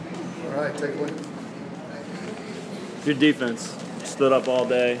All right, take away. Your defense stood up all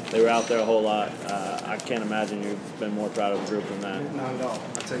day. They were out there a whole lot. I can't imagine you've been more proud of the group than that. Not at all.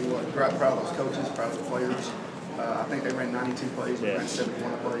 I tell you what, proud of those coaches, proud of the players. I think they ran 92 plays. We ran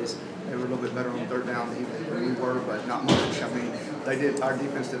 71 plays. They were a little bit better on third down than we were, but not much. I mean, our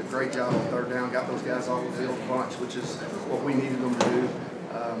defense did a great job on third down, got those guys off the field a bunch, which is what we needed them to do.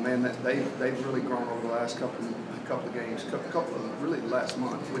 Man, they've really grown over the last couple of games, really the last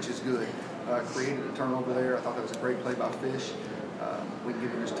month, which is good. Created a turnover there. I thought that was a great play by Fish. We can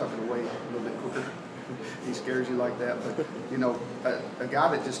get him just tuck it away a little bit quicker. He scares you like that. But, you know, a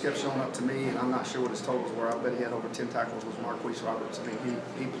guy that just kept showing up to me, and I'm not sure what his totals were. I bet he had over 10 tackles, was Marquise Roberts. I mean,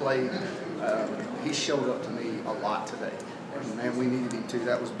 he played, he showed up to me a lot today. And, man, we needed him, too.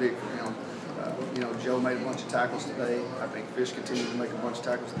 That was big for him. You know, Joe made a bunch of tackles today. I think Fish continued to make a bunch of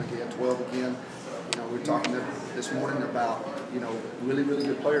tackles. I think he had 12 again. You know, we were talking this morning about, you know, really, really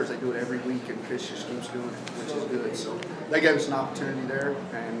good players. They do it every week, and Fish just keeps doing it, which is good. So they gave us an opportunity there,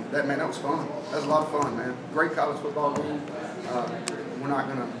 and that was fun. That was a lot of fun, man. Great college football game. We're not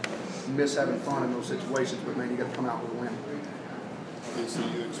going to miss having fun in those situations, but, man, you got to come out with a win. Obviously,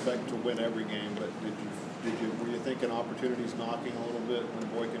 you expect to win every game, but were you thinking opportunities knocking a little bit when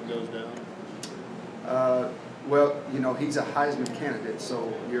Boykin goes down? Well, you know, he's a Heisman candidate,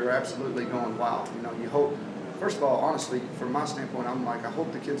 so you're absolutely going, wow. You know, you hope, first of all, honestly, from my standpoint, I'm like, I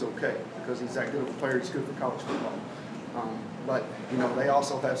hope the kid's okay because he's that good of a player. He's good for college football. But, you know, they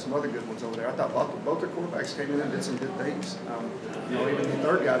also have some other good ones over there. I thought both their quarterbacks came in and did some good things. You know, even the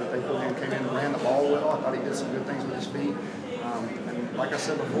third guy that they put in came in and ran the ball well. I thought he did some good things with his feet. And like I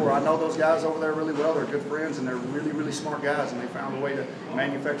said before, I know those guys over there really well. They're good friends, and they're really, really smart guys, and they found a way to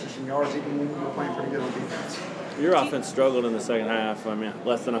manufacture some yards even when we were playing pretty good on defense. Your offense struggled in the second half. I mean,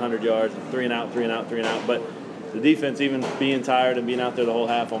 less than 100 yards, 3 and out, 3 and out, 3 and out. But the defense, even being tired and being out there the whole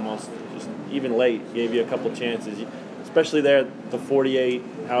half almost, just even late, gave you a couple chances. Especially there at the 48,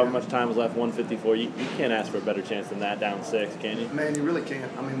 however much time was left, 154. You can't ask for a better chance than that down 6, can you? Man, you really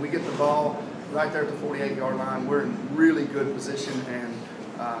can't. I mean, we get the ball right there at the 48-yard line. We're in really good position, and,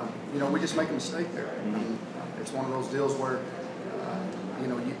 you know, we just make a mistake there. It's one of those deals where, you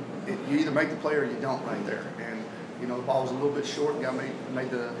know, you either make the play or you don't right there. And, you know, the ball was a little bit short. The guy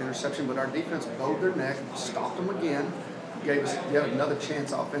made the interception, but our defense bowed their neck, stopped them again, gave us yet another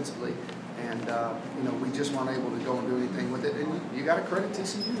chance offensively. And, you know, we just weren't able to go and do anything with it. And you got to credit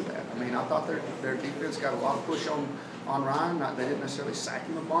TCU to that. I mean, I thought their defense got a lot of push on Ryan. They didn't necessarily sack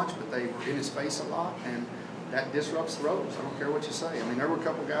him a bunch, but they were in his face a lot. And that disrupts throws. I don't care what you say. I mean, there were a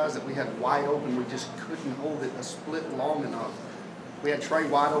couple guys that we had wide open. We just couldn't hold it a split long enough. We had Trey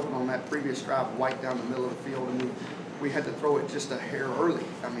wide open on that previous drive, right down the middle of the field, and we had to throw it just a hair early.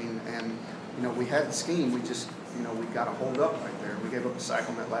 I mean, and, you know, we had the scheme. We just, you know, we got to hold up right there. We gave up a sack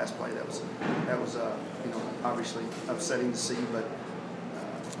on that last play. That was you know, obviously upsetting to see, but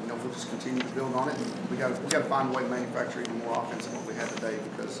you know, we'll just continue to build on it. And we got to find a way to manufacture even more offense than what we had today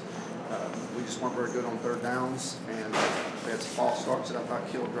because we just weren't very good on third downs, and we had some false starts that I thought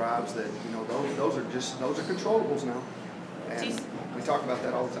killed drives. That, you know, those are controllables now, and we talk about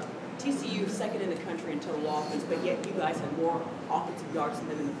that all the time. TCU second in the country in total offense, but yet you guys had more offensive yards than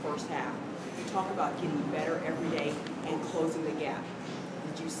them in the first half. You talk about getting better every day and closing the gap.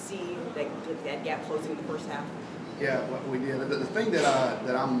 Did you see that gap closing in the first half? Yeah, what we did. The thing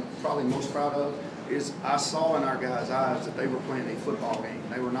that I'm probably most proud of is I saw in our guys' eyes that they were playing a football game.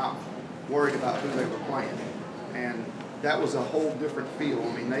 They were not worried about who they were playing, and that was a whole different feel.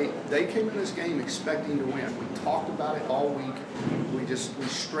 I mean, they came in this game expecting to win. We talked about it all week. We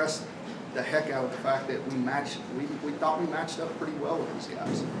stressed the heck out of the fact that we thought we matched up pretty well with these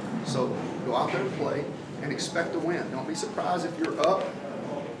guys. So go out there and play and expect to win. Don't be surprised if you're up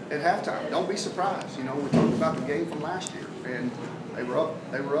at halftime. Don't be surprised. You know, we talked about the game from last year, and they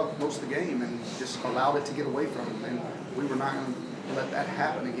were up most of the game and just allowed it to get away from them. And we were not going to let that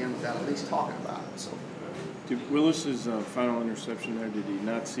happen again without at least talking about it. So. Did Willis's final interception there, did he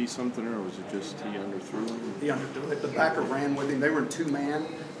not see something, or was it just he underthrew him? He underthrew it. The backer ran with him. They were in two-man,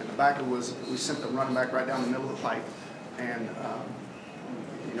 and the backer we sent the running back right down the middle of the pipe. And,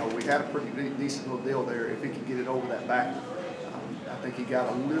 you know, we had a pretty decent little deal there if he could get it over that backer. I think he got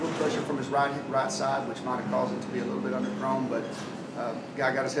a little pressure from his right side, which might have caused him to be a little bit underthrown, but the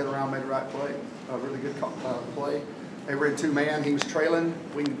guy got his head around, made the right play, a really good play. They were in two-man. He was trailing.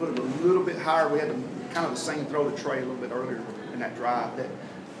 We can put it a little bit higher. We had kind of the same throw to Trey a little bit earlier in that drive.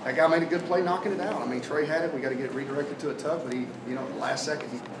 That guy made a good play knocking it out. I mean, Trey had it. We got to get it redirected to a tuck, but he, you know, at the last second,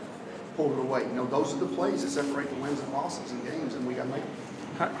 he pulled it away. You know, those are the plays that separate the wins and losses in games, and we got to make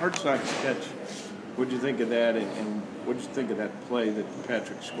them. Hard side catch What'd you think of that, and what'd you think of that play that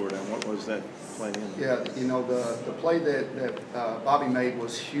Patrick scored on? What was that play in? Yeah, you know, the play that Bobby made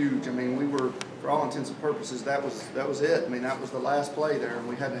was huge. I mean, we were, for all intents and purposes, that was it. I mean, that was the last play there, and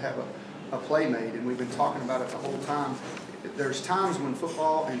we had to have a play made, and we've been talking about it the whole time. There's times when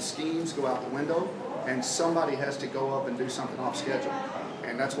football and schemes go out the window, and somebody has to go up and do something off schedule.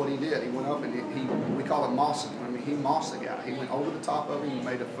 And that's what he did. He went up and we call it mossing. I mean, he mossed the guy. He went over the top of him. He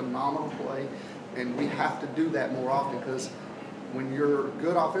made a phenomenal play. And we have to do that more often because when you're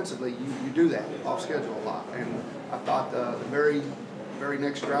good offensively, you do that off schedule a lot. And I thought the very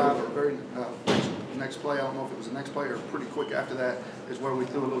next drive or next play, I don't know if it was the next play or pretty quick after that, is where we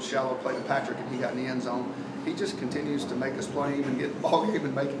threw a little shallow play to Patrick and he got in the end zone. He just continues to make us play him and get the ball game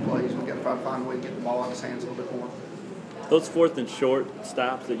and making plays. We've got to try to find a way to get the ball in his hands a little bit more. Those 4th and short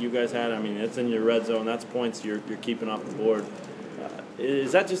stops that you guys had, I mean, it's in your red zone. That's points you're keeping off the board.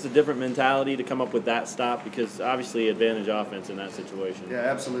 Is that just a different mentality to come up with that stop? Because obviously advantage offense in that situation. Yeah,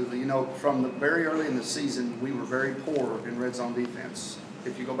 absolutely. You know, from the very early in the season, we were very poor in red zone defense.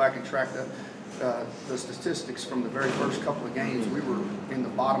 If you go back and track the statistics from the very first couple of games, we were in the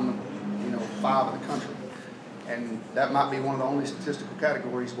bottom, 5 of the country. And that might be one of the only statistical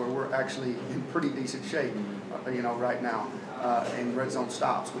categories where we're actually in pretty decent shape, right now in red zone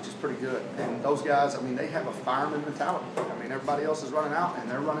stops, which is pretty good. And those guys, I mean, they have a fireman mentality. I mean, everybody else is running out and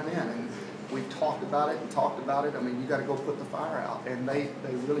they're running in. And we've talked about it. I mean, you got to go put the fire out. And they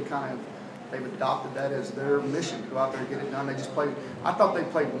really they've adopted that as their mission to go out there and get it done. They just played. I thought they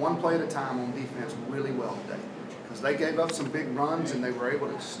played one play at a time on defense really well today because they gave up some big runs and they were able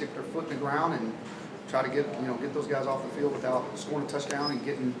to stick their foot in the ground and try to get those guys off the field without scoring a touchdown and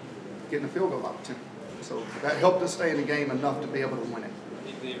getting a field goal opportunity. So that helped us stay in the game enough to be able to win it.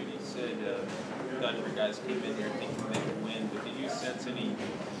 Hey, David, you said you thought your guys came in here thinking they could win, but did you sense any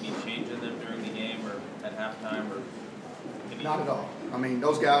change in them during the game or at halftime or any? Not at all. I mean,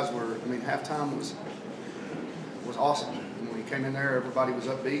 those guys were. I mean, halftime was awesome. When we came in there, everybody was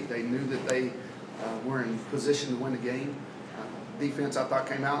upbeat. They knew that they were in position to win the game. Defense, I thought,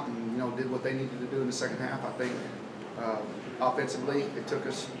 came out and did what they needed to do in the second half. I think offensively, it took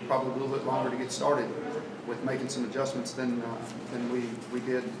us probably a little bit longer to get started with making some adjustments than we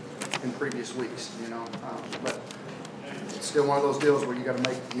did in previous weeks. But it's still one of those deals where you got to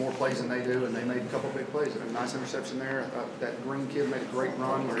make more plays than they do, and they made a couple big plays. A nice interception there. I thought that Green kid made a great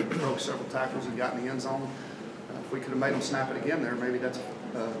run where he broke several tackles and got in the end zone. If we could have made him snap it again there, maybe that's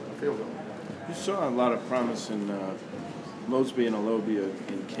a field goal. You saw a lot of promise in Mosby and Alobia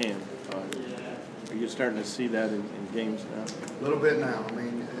in camp. Are you starting to see that in games now? A little bit now. I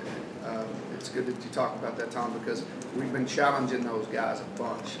mean, it's good that you talk about that, Tom, because we've been challenging those guys a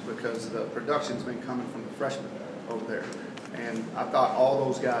bunch because the production's been coming from the freshmen over there. And I thought all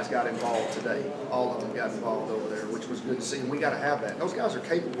those guys got involved today. All of them got involved over there, which was good to see. And we got to have that. Those guys are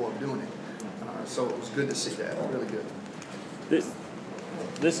capable of doing it. So it was good to see that. Really good.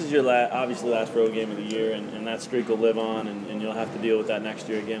 This is your obviously last road game of the year, and that streak will live on, and you'll have to deal with that next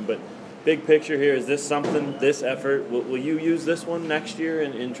year again. But big picture here, is this something, this effort, will you use this one next year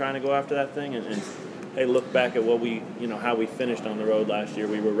in trying to go after that thing? And hey, look back at what how we finished on the road last year.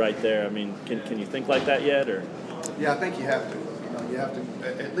 We were right there. I mean, can you think like that yet, or? Yeah, I think you have to. You have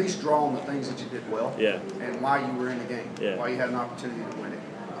to at least draw on the things that you did well. Yeah. And why you were in the game. Yeah. Why you had an opportunity to win it.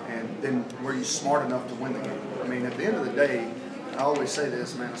 And then were you smart enough to win the game? I mean, at the end of the day, I always say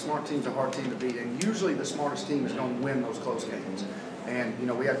this, man, a smart team's a hard team to beat, and usually the smartest team is going to win those close games. And,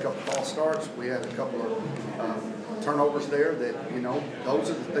 we had a couple false starts. We had a couple of turnovers there that, those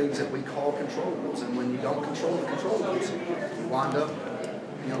are the things that we call controllables. And when you don't control the controllables, you wind up,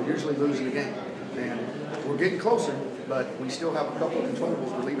 usually losing the game. And we're getting closer, but we still have a couple of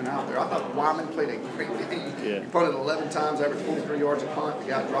controllables we're leaving out there. I thought Wyman played a great game. Yeah. He punted 11 times, averaged 43 yards a punt. The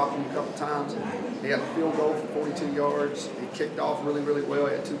guy dropped him a couple times. He had a field goal for 42 yards. He kicked off really, really well.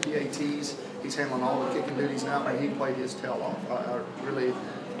 He had 2 PATs. He's handling all the kicking duties now, and he played his tail off. I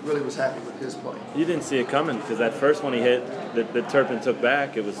really was happy with his play. You didn't see it coming because that first one he hit, that Turpin took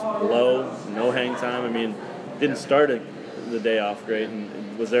back, it was low, no hang time. I mean, didn't start the day off great.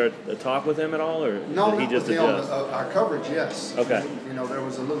 And was there a talk with him at all, or no, did he just adjust? Our coverage, yes. Okay. There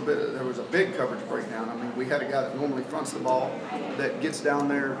was a big coverage breakdown. I mean, we had a guy that normally fronts the ball that gets down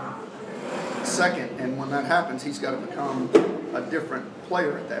there second, and when that happens, he's got to become a different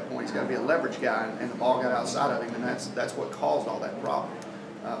player at that point. He's got to be a leverage guy, and the ball got outside of him, and that's what caused all that problem.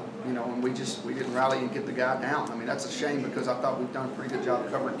 And we didn't rally and get the guy down. I mean, that's a shame because I thought we've done a pretty good job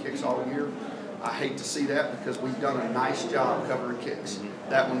covering kicks all year. I hate to see that because we've done a nice job covering kicks.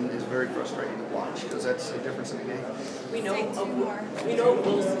 That one is very frustrating to watch because that's a difference in the game. We know of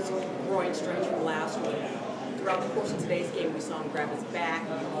Wilson's groin strain from last week. Throughout the course of today's game, we saw him grab his back,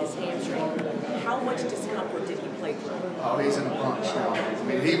 his hamstring. How much discomfort did he play through? Oh, he's in a bunch now. I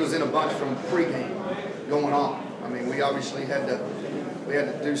mean, he was in a bunch from pregame going on. I mean, we obviously had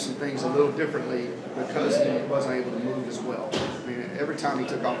to do some things a little differently because he wasn't able to move as well. I mean, every time he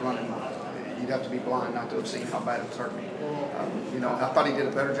took off running, you'd have to be blind not to have seen how bad it was hurting. You know, I thought he did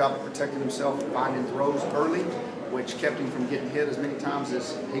a better job of protecting himself and finding throws early, which kept him from getting hit as many times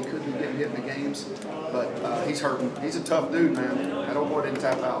as he could be getting hit in the games. But he's hurting. He's a tough dude, man. That old boy didn't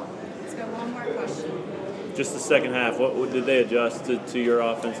tap out. Let's go one more question. Just the second half, what did they adjust to your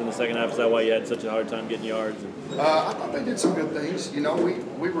offense in the second half? Is that why you had such a hard time getting yards? I thought they did some good things. You know,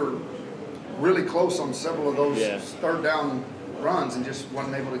 we were really close on several of those third down runs and just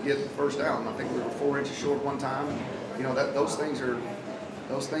wasn't able to get the first down. I think we were 4 inches short one time. You know, those things are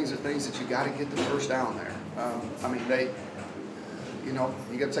things that you got to get the first down there. I mean, you know,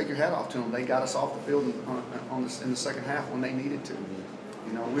 you got to take your hat off to them. They got us off the field in the second half when they needed to.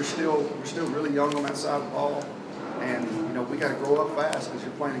 You know, we're still really young on that side of the ball, and you know we got to grow up fast because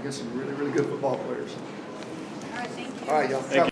you're playing against some really good football players. All right, thank you. All right, y'all. Thank you.